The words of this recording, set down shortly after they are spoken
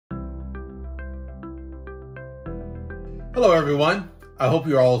Hello, everyone. I hope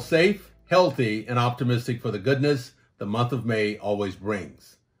you're all safe, healthy, and optimistic for the goodness the month of May always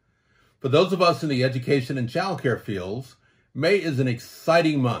brings. For those of us in the education and childcare fields, May is an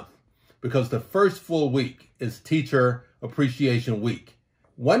exciting month because the first full week is Teacher Appreciation Week.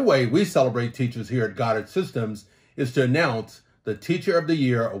 One way we celebrate teachers here at Goddard Systems is to announce the Teacher of the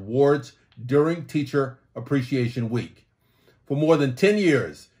Year awards during Teacher Appreciation Week. For more than 10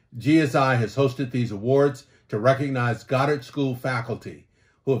 years, GSI has hosted these awards to recognize Goddard School faculty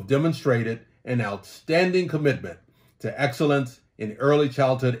who have demonstrated an outstanding commitment to excellence in early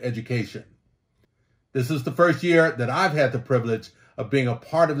childhood education. This is the first year that I've had the privilege of being a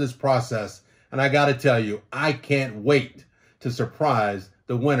part of this process, and I gotta tell you, I can't wait to surprise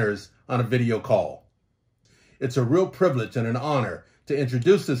the winners on a video call. It's a real privilege and an honor to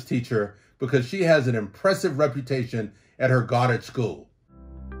introduce this teacher because she has an impressive reputation at her Goddard school.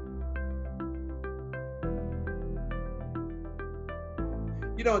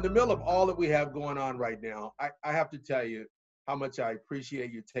 You know, in the middle of all that we have going on right now, I have to tell you how much I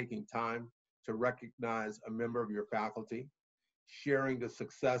appreciate you taking time to recognize a member of your faculty, sharing the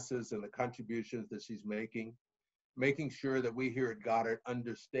successes and the contributions that she's making sure that we here at Goddard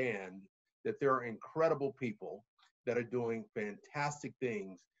understand that there are incredible people that are doing fantastic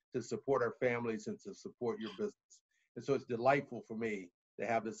things to support our families and to support your business. And so it's delightful for me to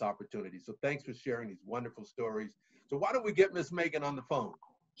have this opportunity. So thanks for sharing these wonderful stories. So why don't we get Miss Megan on the phone?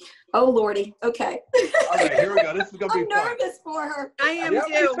 Oh, Lordy. Okay. All right, here we go. This is going to be fun. I'm nervous for her. I am Yeah,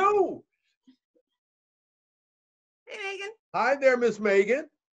 too. me too. Hey, Megan. Hi there, Miss Megan.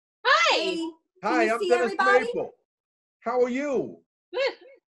 Hi. Hey, Hi, you I'm see Dennis everybody? Maple. How are you?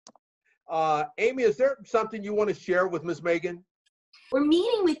 Amy, is there something you want to share with Miss Megan? We're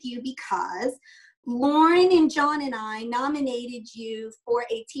meeting with you because Lauren and John and I nominated you for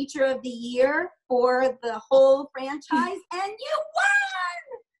a Teacher of the Year for the whole franchise, and you won!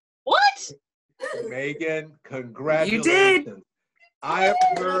 What? Megan, congratulations. You did. I've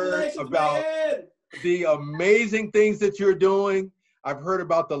heard about the amazing things that you're doing. I've heard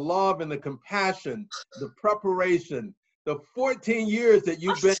about the love and the compassion, the preparation, the 14 years that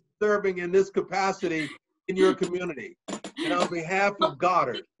you've been serving in this capacity in your community. And on behalf of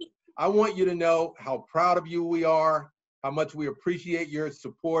Goddard, I want you to know how proud of you we are, how much we appreciate your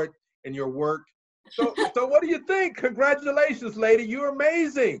support and your work. So what do you think? Congratulations, lady. You're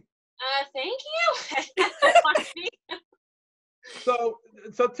amazing. Thank you.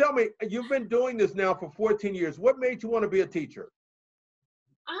 So tell me, you've been doing this now for 14 years. What made you want to be a teacher?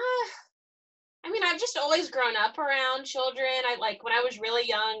 I mean, I've just always grown up around children. When I was really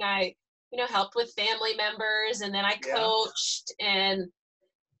young, I helped with family members, and then I coached, and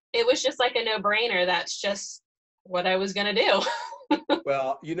it was just like a no-brainer. That's just what I was going to do.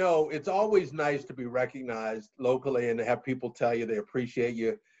 Well, it's always nice to be recognized locally and to have people tell you they appreciate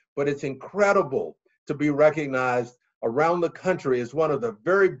you, but it's incredible to be recognized around the country as one of the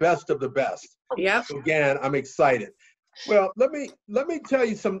very best of the best. Yep. So again, I'm excited. Well, let me tell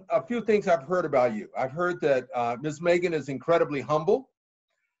you a few things I've heard about you. I've heard that Ms. Megan is incredibly humble.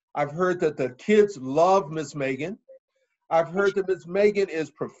 I've heard that the kids love Ms. Megan. I've heard that Ms. Megan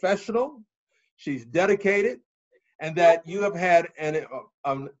is professional. She's dedicated, and that you have had an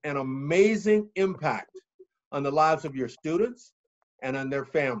amazing impact on the lives of your students and on their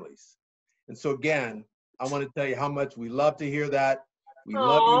families. And so again, I want to tell you how much we love to hear that. We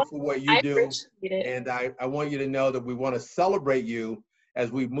love you for what you do. And I want you to know that we want to celebrate you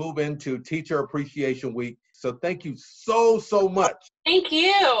as we move into Teacher Appreciation Week. So thank you so much. Thank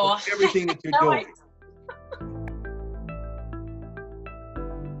you. For everything that you're doing.